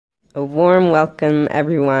A warm welcome,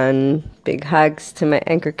 everyone. Big hugs to my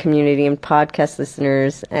Anchor community and podcast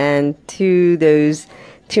listeners, and to those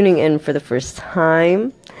tuning in for the first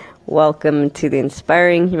time. Welcome to the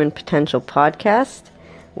Inspiring Human Potential podcast,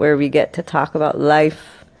 where we get to talk about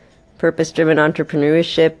life, purpose-driven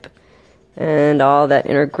entrepreneurship, and all that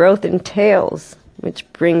inner growth entails, which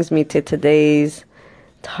brings me to today's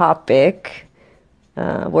topic,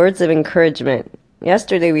 words of encouragement.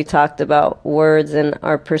 Yesterday we talked about words and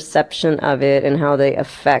our perception of it and how they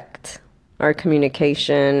affect our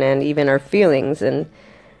communication and even our feelings. And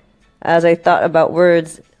as I thought about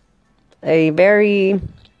words, a very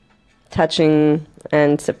touching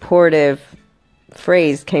and supportive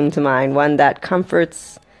phrase came to mind, one that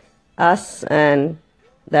comforts us and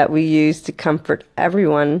that we use to comfort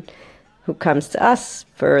everyone who comes to us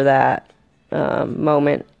for that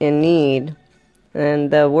moment in need.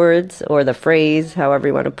 And the words, or the phrase, however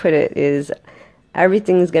you want to put it, is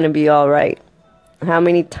everything's going to be all right. How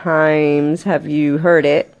many times have you heard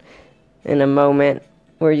it in a moment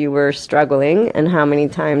where you were struggling, and how many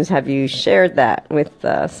times have you shared that with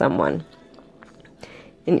someone?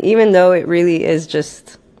 And even though it really is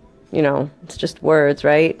just, it's just words,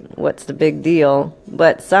 right? What's the big deal?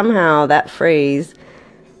 But somehow that phrase,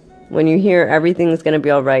 when you hear everything's going to be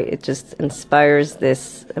all right, it just inspires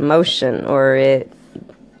this emotion, or it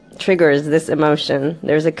triggers this emotion.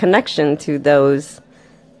 There's a connection to those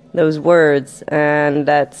words, and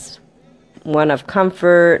that's one of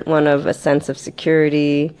comfort, one of a sense of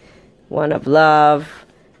security, one of love,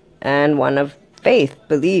 and one of faith,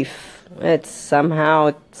 belief. It's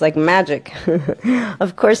like magic.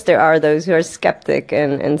 Of course, there are those who are skeptic,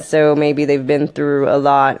 and so maybe they've been through a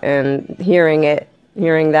lot, and hearing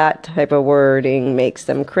that type of wording makes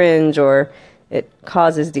them cringe, or it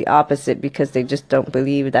causes the opposite because they just don't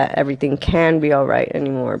believe that everything can be all right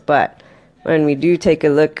anymore. But when we do take a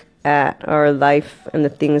look at our life and the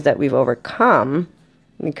things that we've overcome,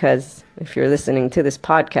 because if you're listening to this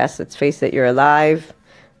podcast, let's face it, you're alive.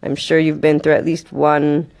 I'm sure you've been through at least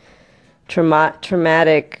one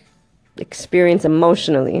traumatic experience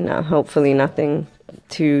emotionally. Now, hopefully nothing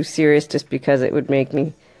too serious, just because it would make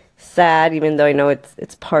me sad, even though I know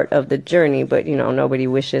it's part of the journey. But nobody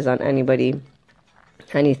wishes on anybody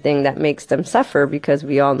anything that makes them suffer, because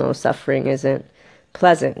we all know suffering isn't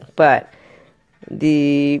pleasant. But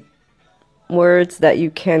the words that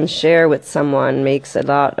you can share with someone makes a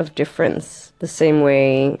lot of difference, the same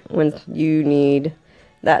way when you need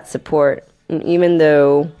that support. And even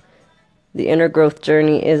though the inner growth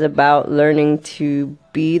journey is about learning to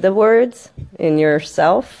be the words in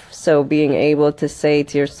yourself, so being able to say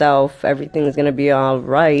to yourself, everything's going to be all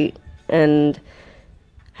right, and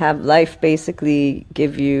have life basically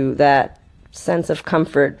give you that sense of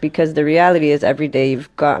comfort, because the reality is every day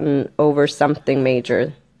you've gotten over something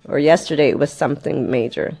major, or yesterday it was something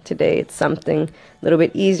major. Today it's something a little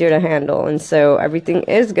bit easier to handle, and so everything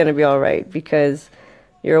is going to be all right because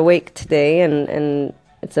you're awake today, and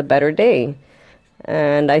it's a better day.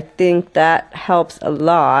 And I think that helps a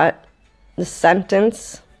lot. The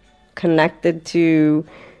sentence connected to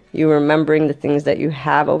you remembering the things that you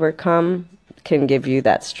have overcome can give you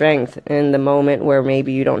that strength in the moment where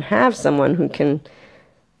maybe you don't have someone who can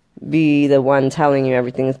be the one telling you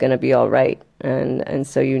everything's going to be all right. And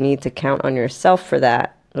so you need to count on yourself for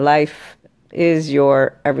that. Life is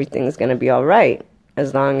your everything's going to be all right.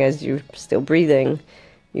 As long as you're still breathing,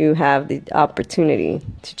 you have the opportunity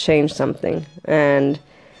to change something. And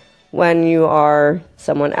when you are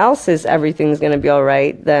someone else's everything's going to be all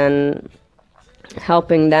right, then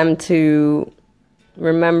helping them to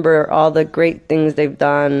remember all the great things they've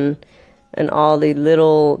done and all the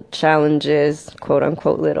little challenges, quote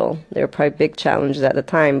unquote little, they were probably big challenges at the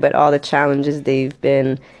time, but all the challenges they've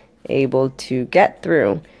been able to get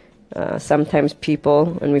through. Sometimes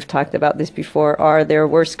people, and we've talked about this before, are their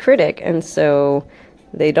worst critic, and so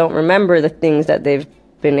they don't remember the things that they've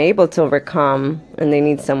been able to overcome, and they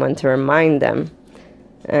need someone to remind them.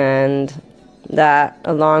 And that,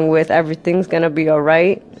 along with everything's going to be all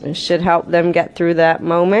right, should help them get through that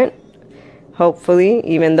moment. Hopefully,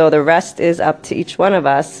 even though the rest is up to each one of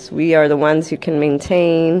us, we are the ones who can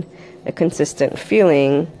maintain a consistent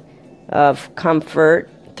feeling of comfort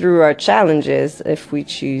through our challenges if we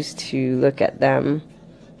choose to look at them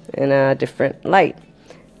in a different light.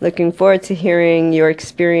 Looking forward to hearing your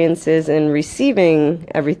experiences in receiving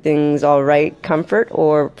everything's all right comfort,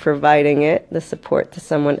 or providing it, the support, to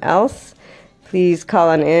someone else. Please call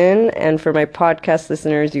on in. And for my podcast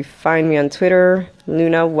listeners, you find me on Twitter,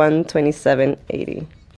 Luna12780.